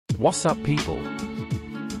What's up, people?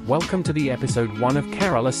 Welcome to the episode 1 of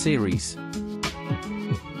Kerala series.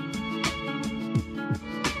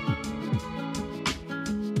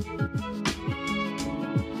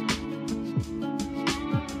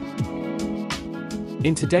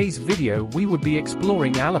 In today's video we would be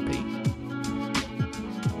exploring Allepy.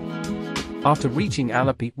 After reaching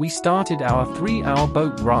Allepy, we started our 3-hour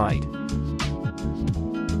boat ride.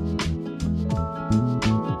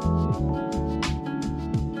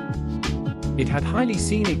 It had highly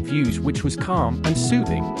scenic views which was calm and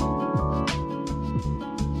soothing.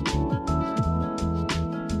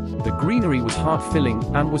 The greenery was heart-filling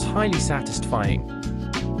and was highly satisfying.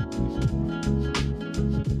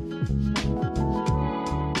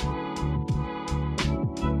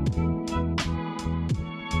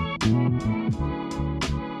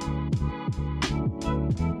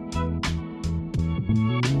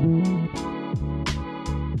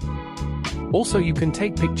 Also, you can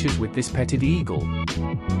take pictures with this petted eagle.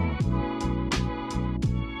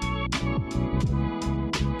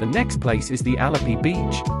 The next place is the Allepy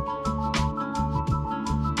beach.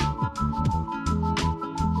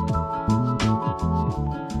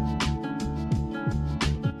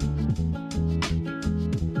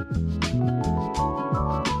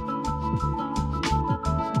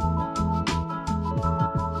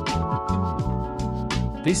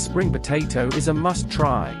 This spring potato is a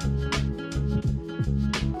must-try.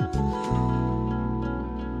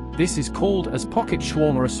 This is called as pocket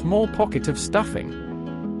shawarma, a small pocket of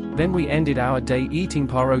stuffing. Then we ended our day eating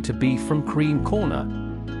parota beef from Cream Corner.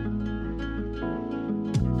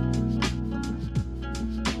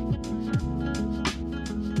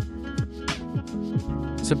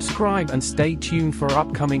 Subscribe and stay tuned for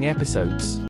upcoming episodes.